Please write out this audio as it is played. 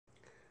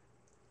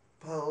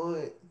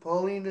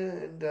Paulina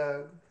and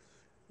Doug,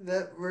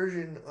 that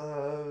version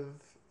of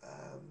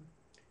um,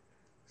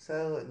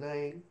 Silent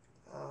Night,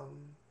 um,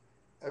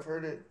 I've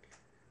heard it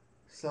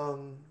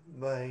sung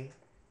by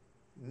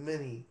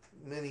many,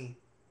 many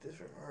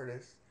different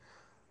artists.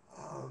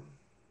 Um,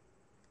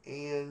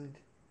 and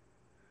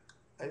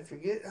I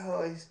forget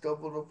how I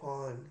stumbled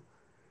upon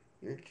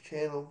your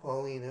channel,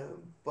 Paulina,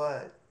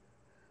 but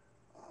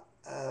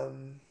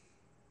um,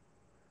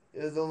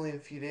 it was only a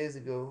few days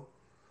ago,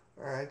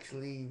 or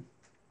actually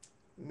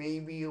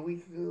maybe a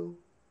week ago.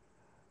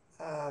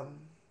 Um,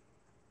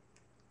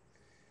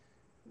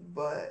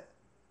 but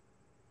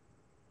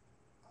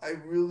I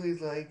really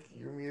like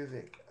your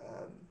music,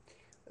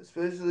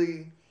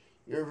 especially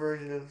your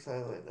version of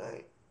Silent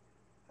Night.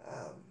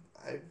 Um,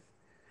 I've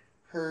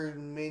heard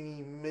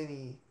many,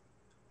 many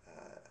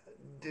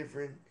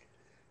different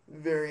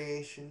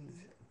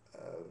variations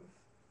of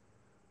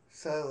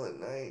Silent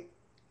Night,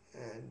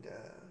 and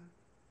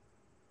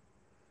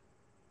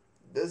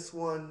this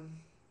one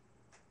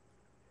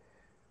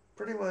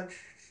pretty much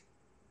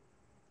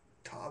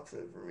tops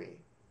it for me.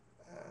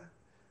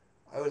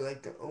 I would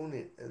like to own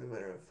it, as a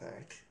matter of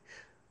fact.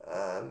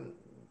 Um,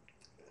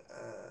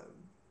 uh,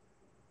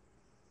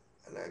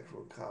 an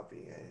actual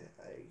copy.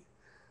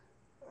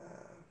 Uh,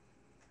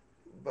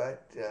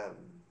 but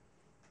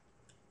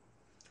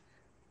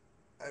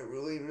I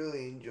really,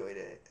 really enjoyed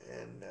it,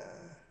 and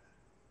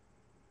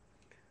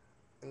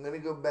I'm gonna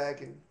go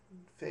back and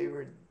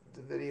favorite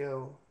the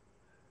video,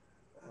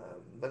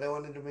 but I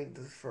wanted to make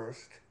this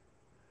first.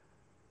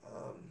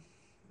 Um,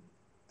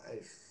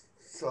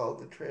 saw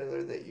the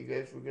trailer that you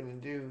guys were gonna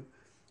do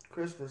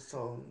Christmas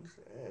songs,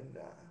 and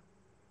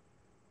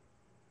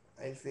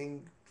I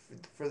think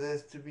for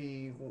this to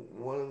be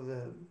one of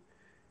them,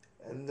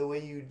 and the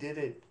way you did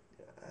it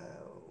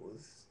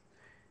was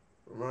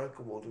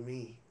remarkable to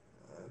me.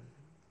 Um,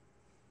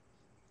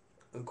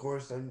 of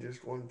course, I'm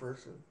just one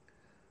person.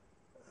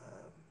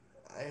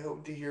 I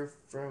hope to hear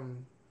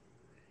from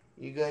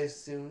you guys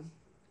soon,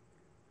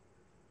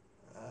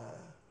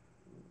 uh,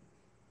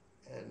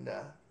 and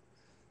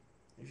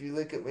if you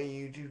look at my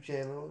YouTube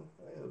channel,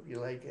 I hope you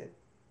like it.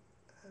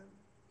 Um,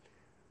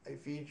 I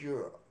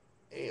feature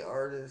a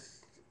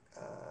artist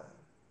uh,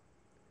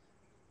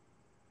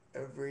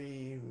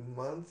 every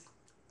month,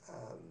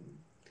 um,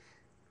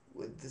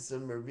 with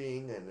December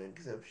being an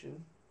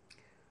exception.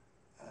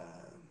 Um,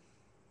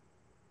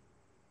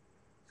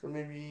 so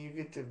maybe you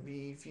get to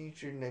be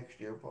featured next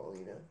year,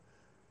 Paulina.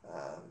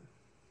 Um,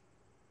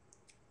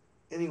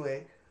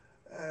 anyway,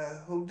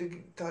 hope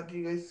to talk to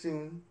you guys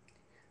soon.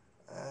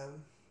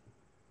 Um,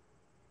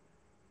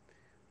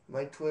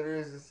 my Twitter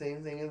is the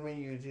same thing as my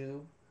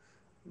YouTube.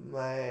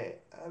 My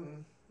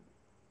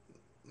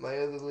my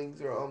other links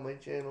are on my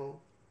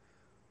channel.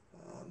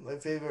 My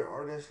favorite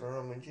artists are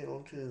on my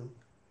channel too.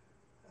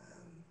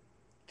 Um,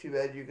 Too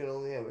bad you can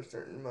only have a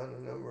certain amount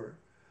of number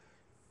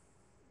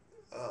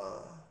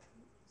uh,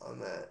 on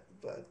that,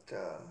 but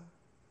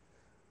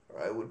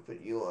or I would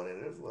put you on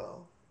it as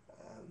well.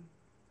 Um,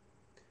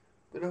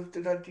 but hope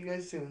to talk to you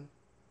guys soon.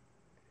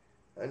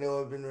 I know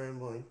I've been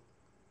rambling,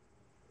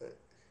 but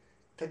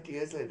talk to you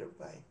guys later.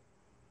 Bye.